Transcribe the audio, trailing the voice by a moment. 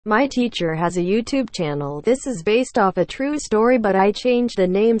My teacher has a YouTube channel. This is based off a true story, but I changed the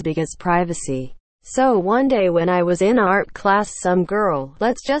names because privacy. So one day when I was in art class, some girl,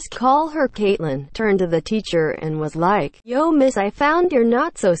 let's just call her Caitlin, turned to the teacher and was like, "Yo miss, I found your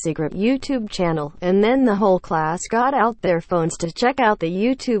not-so-secret YouTube channel." And then the whole class got out their phones to check out the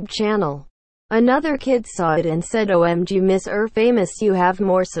YouTube channel. Another kid saw it and said, "OMG miss, famous, you have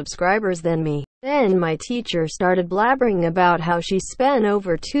more subscribers than me." Then my teacher started blabbering about how she spent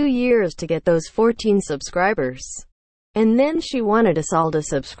over 2 years to get those 14 subscribers. And then she wanted us all to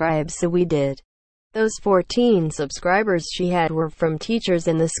subscribe, so we did. Those 14 subscribers she had were from teachers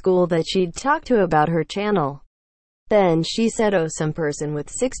in the school that she'd talked to about her channel. Then she said, "Oh, some person with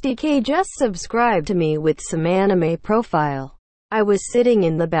 60K just subscribed to me with some anime profile." I was sitting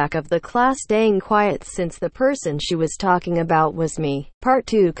in the back of the class staying quiet since the person she was talking about was me. Part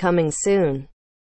 2 coming soon.